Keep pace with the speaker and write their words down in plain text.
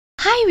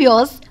Hi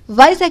viewers,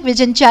 Vizag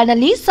vision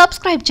channel ని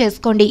subscribe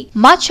చేసుకోండి.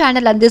 మా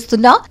ఛానల్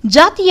అందిస్తున్న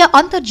జాతీయ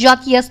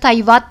అంతర్జాతీయ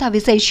స్థాయి వార్తా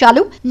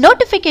విశేషాలు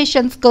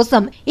నోటిఫికేషన్స్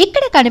కోసం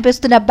ఇక్కడ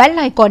కనిపిస్తున్న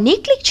బెల్ ఐకాన్ ని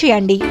క్లిక్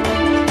చేయండి.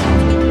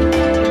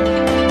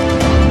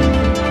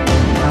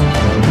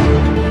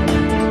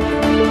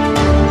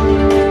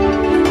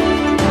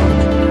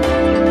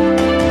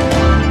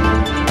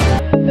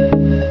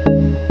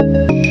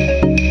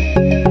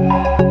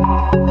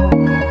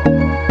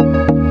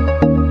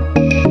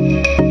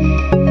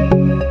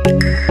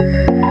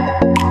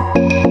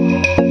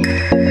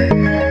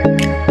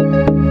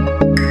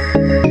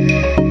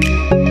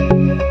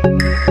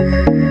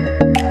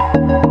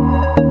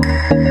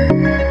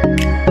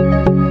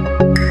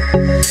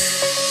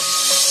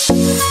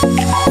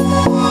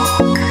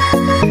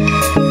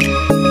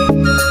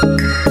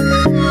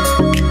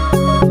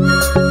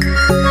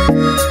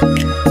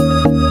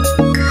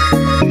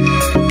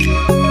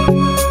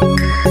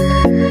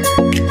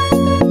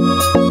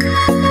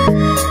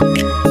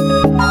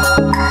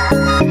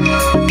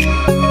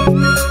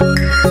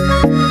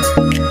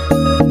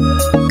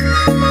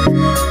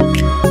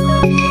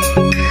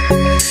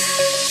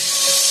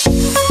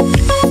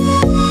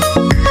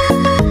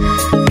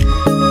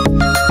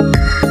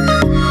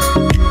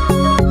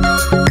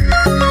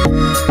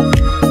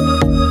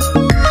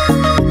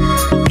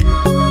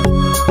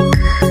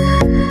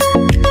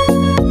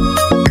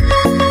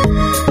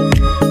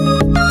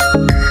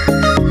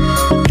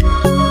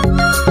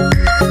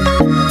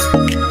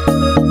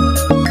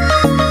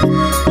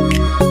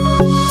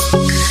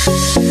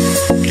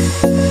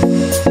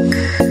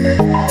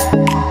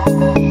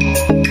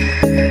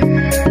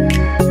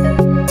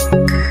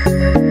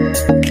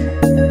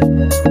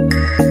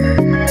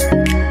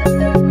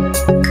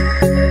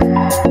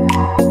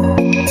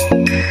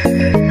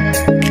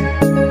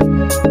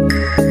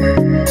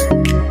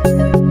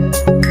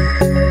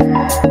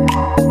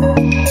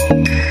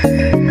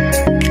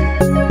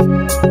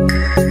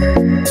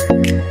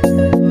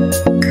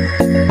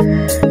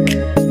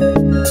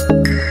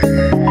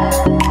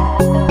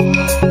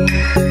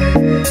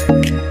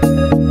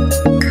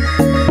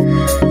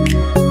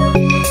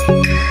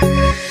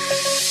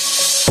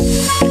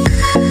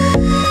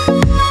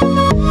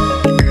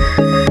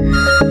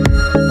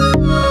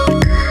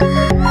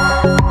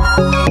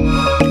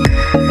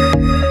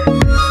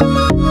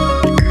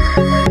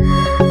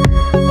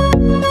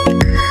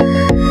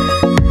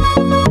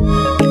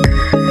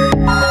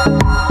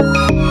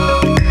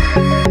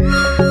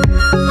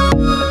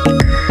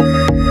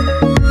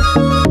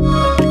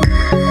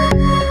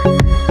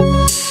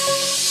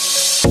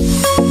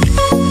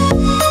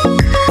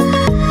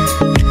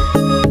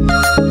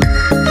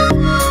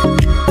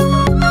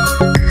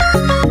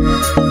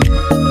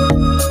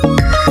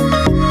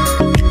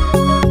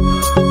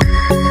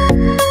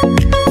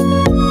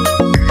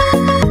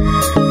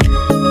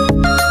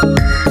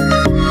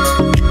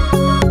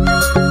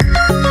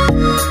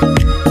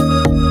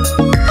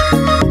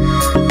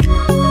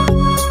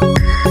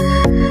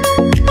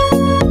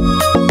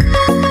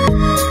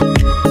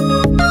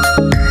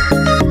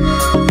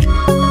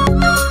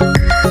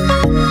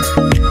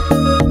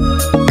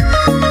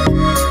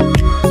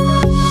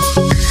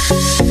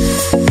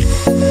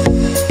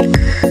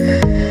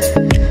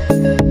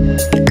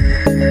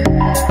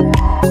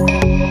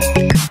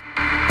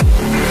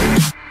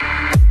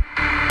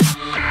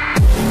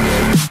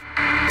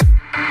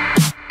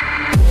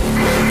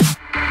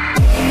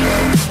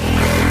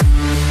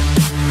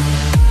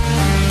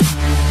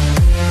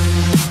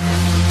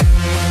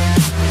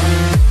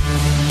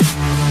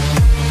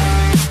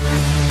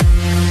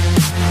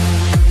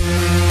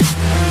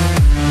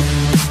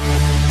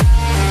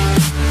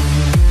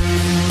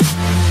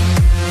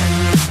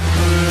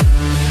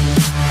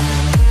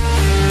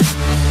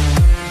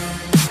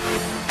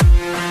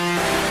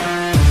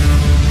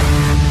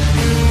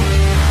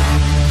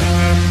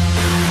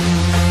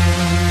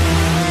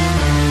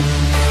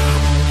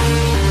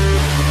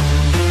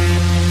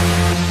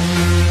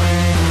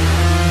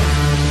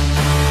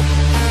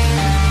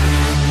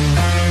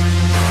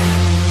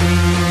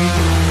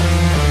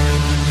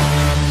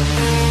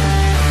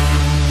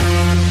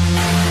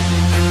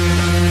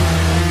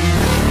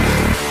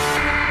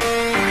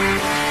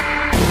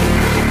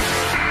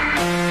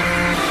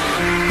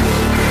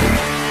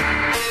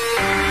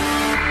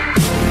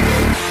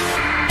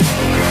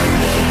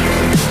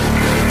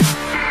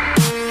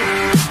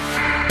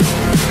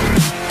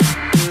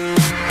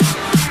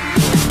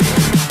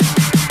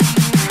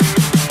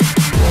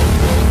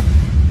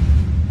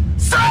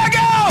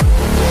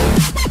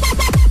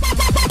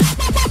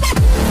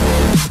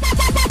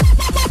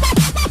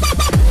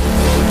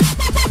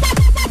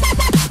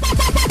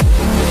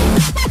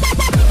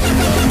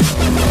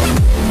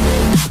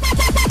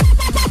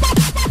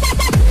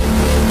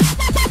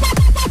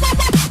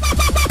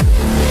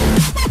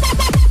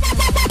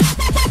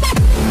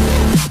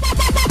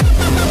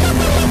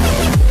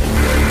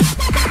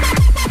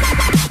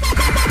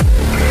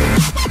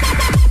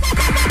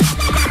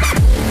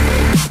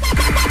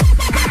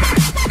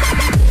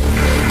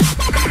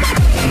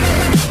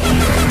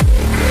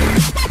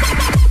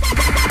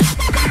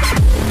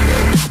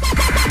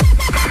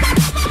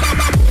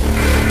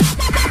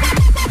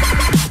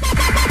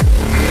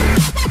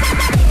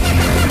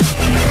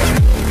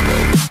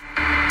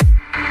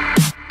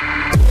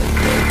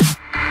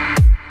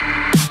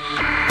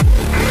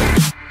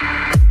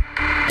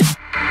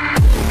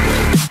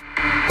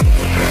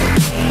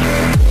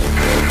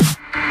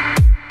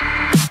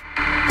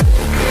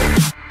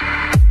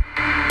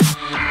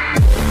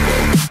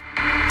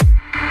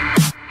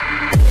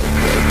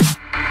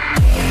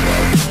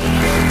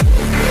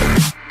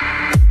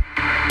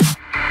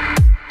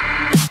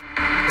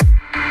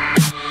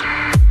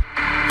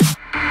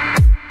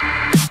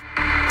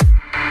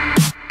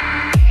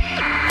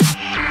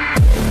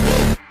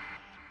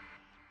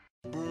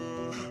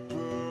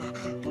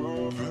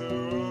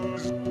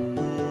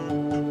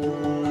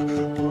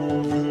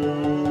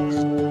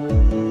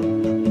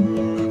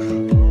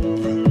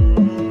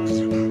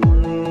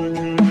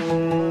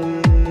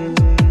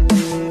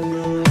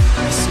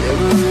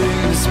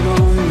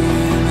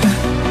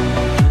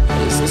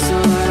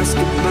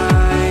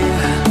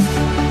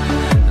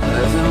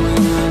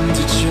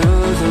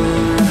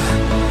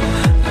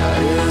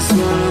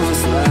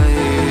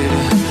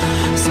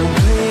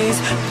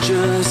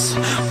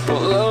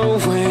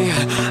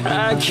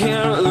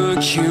 can't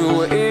look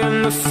you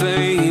in the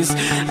face.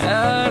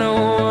 I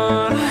don't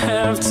wanna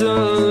have to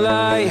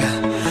lie.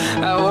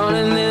 I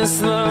wanted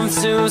this love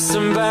to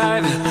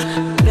survive.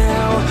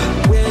 Now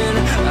when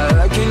I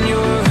look in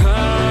your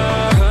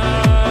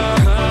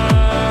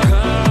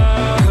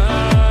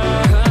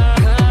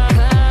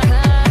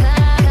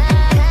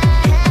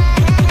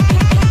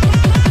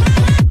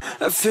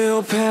I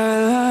feel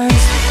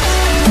paralyzed.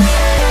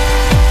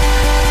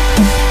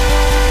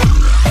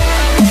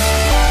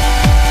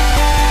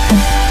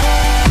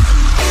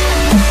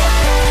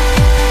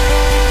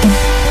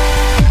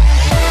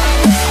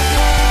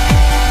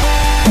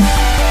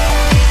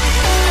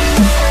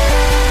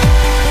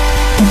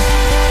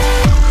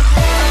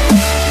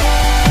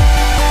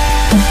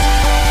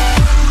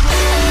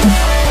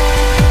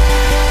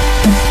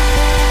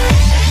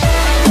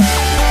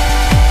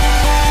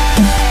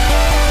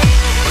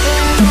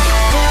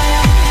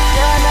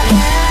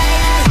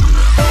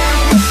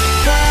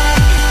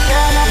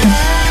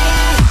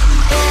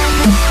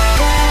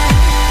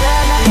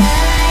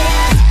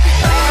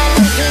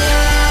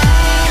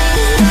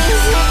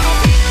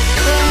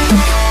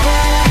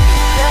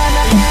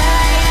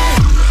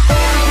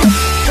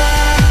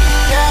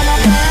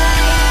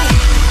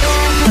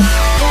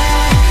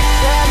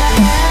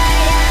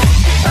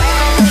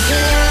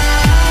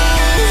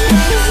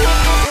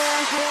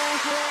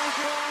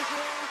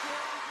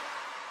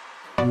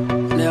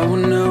 Now I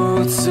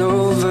know it's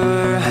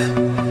over.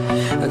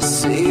 I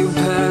see you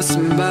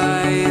passing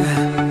by,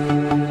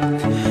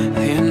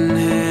 hand in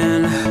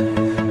hand,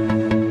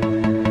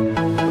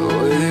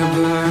 with your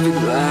perfect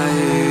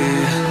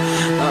light.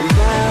 My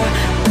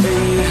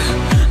body,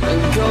 a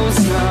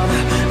ghost now,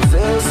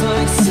 feels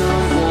like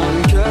someone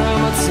cut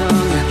my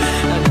tongue.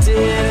 I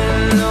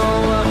didn't know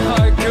my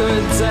heart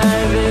could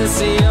die this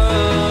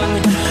young.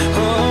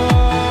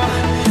 Oh,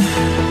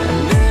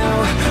 now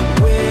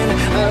when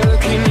I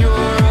look in your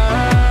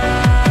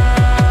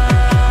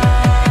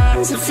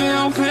I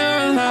feel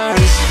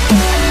paralyzed.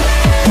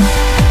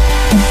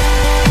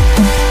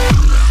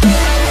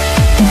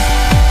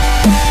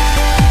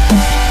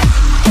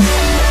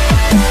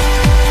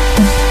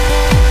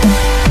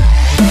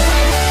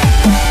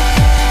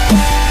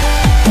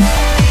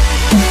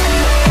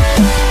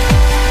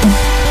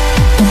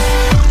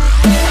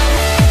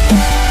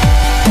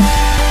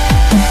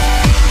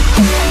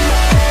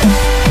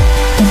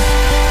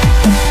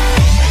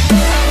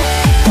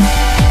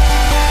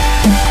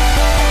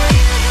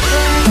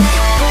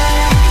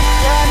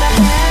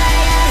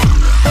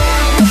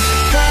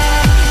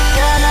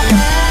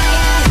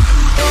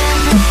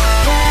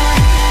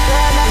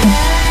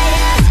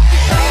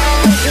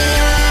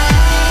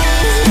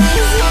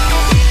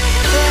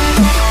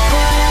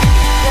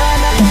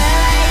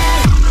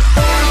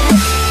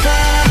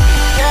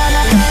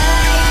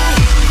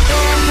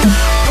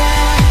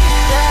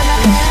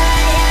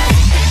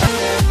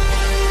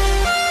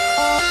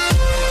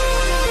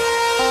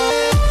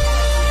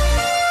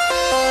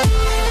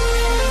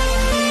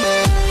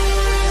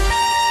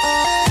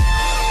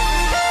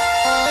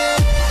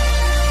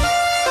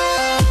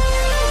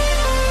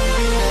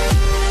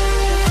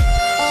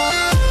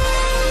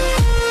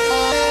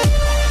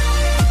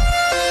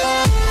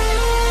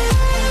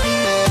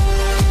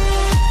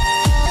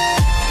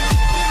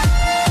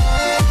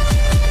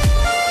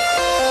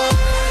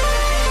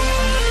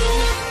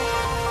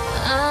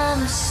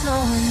 I'm so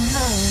in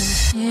love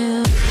with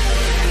you.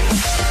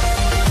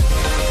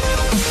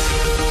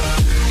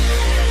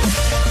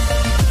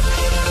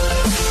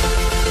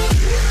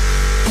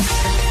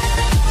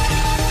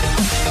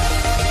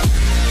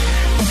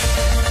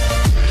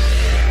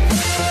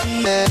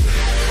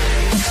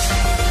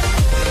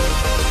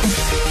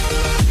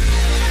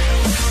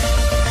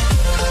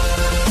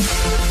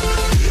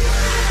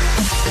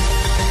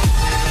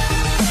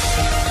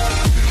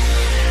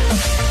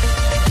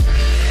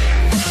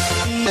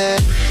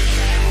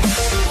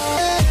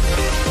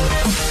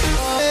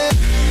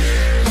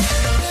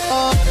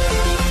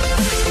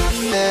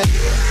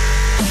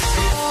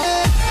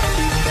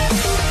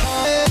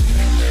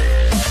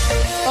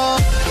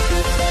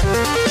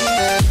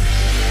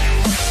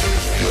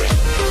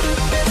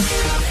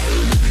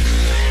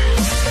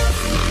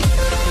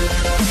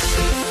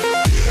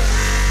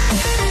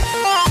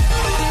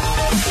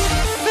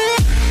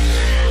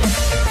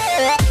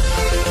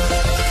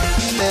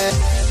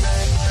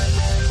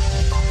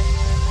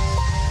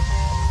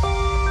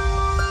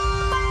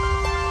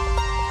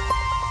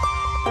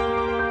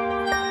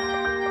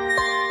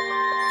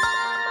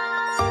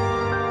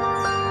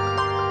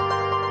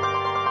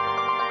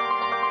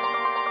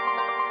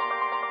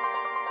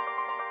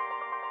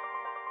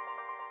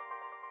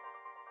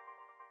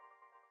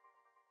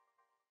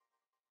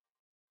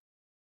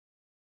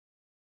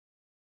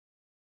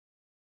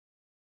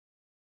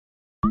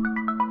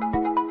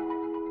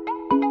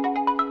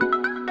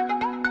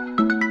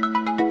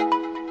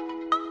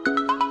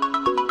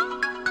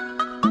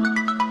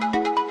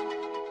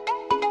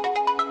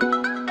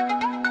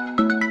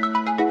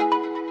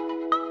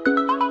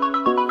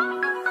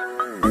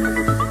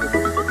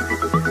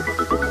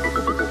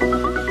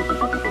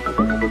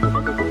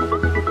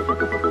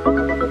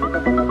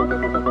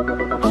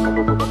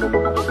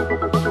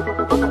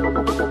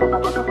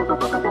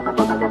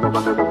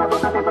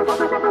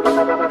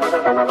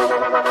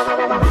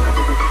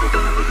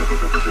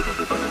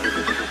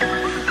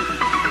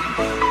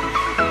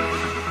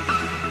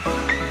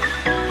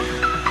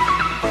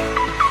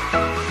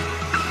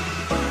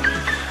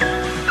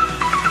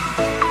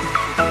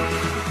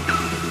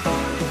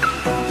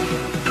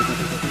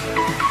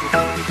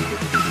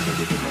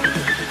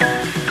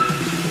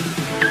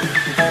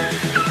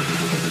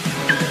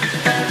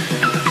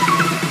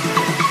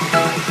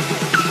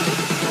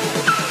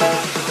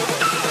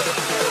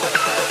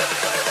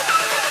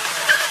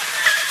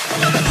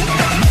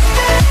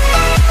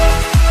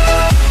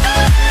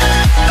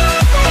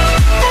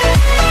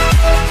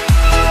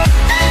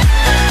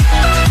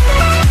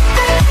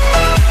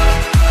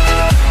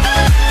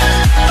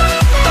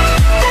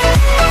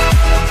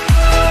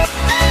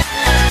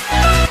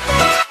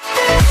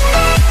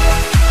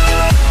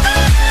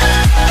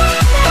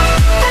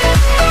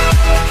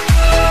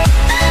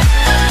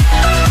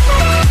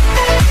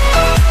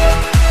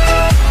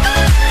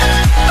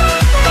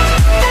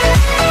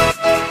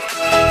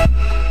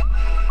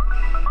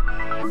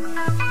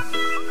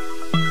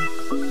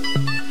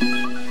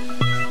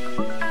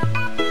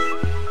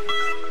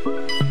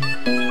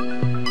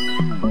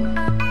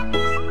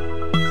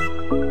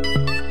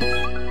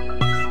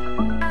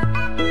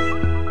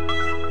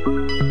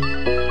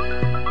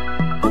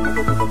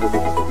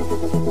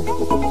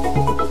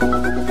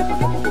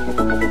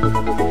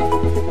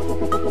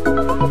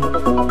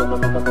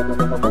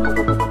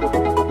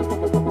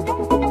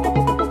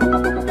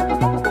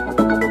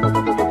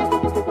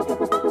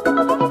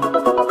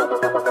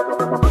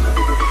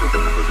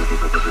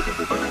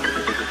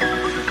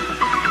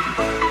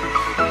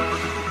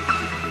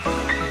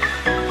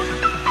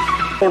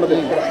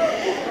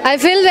 I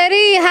feel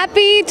very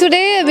happy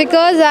today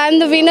because I am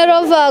the winner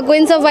of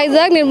Queens of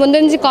Vizag. నేను ముందు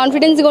నుంచి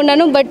కాన్ఫిడెన్స్గా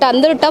ఉన్నాను, but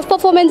అందరూ tough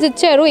performance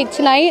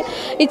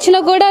ఇచ్చినా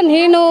కూడా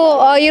నేను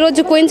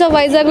ఈరోజు queens of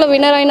వైజాగ్లో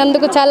విన్నర్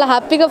అయినందుకు చాలా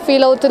హ్యాపీగా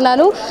ఫీల్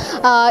అవుతున్నాను.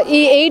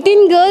 ఈ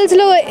 18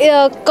 గర్ల్స్లో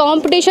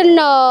కాంపిటీషన్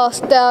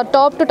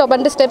టాప్ టు టాప్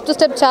అంటే స్టెప్ టు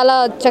స్టెప్ చాలా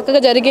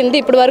చక్కగా జరిగింది.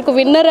 ఇప్పటి వరకు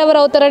విన్నర్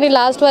ఎవరు అవుతారని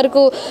లాస్ట్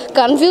వరకు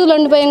కన్ఫ్యూజ్లో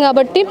ఉండిపోయాం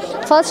కాబట్టి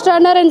first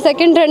runner and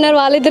second runner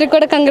వాళ్ళిద్దరికి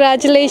కూడా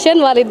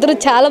కంగ్రాచులేషన్. వాళ్ళిద్దరూ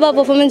చాలా బాగా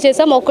పర్ఫార్మెన్స్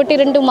చేశాం.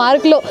 1-2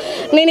 మార్కులు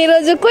నేను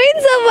ఈరోజు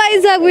క్వీన్స్ ఆఫ్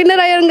వైజాగ్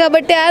విన్నర్ అయ్యాను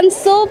కాబట్టి I'm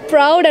so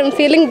proud and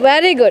feeling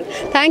very good.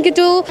 Thank you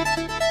to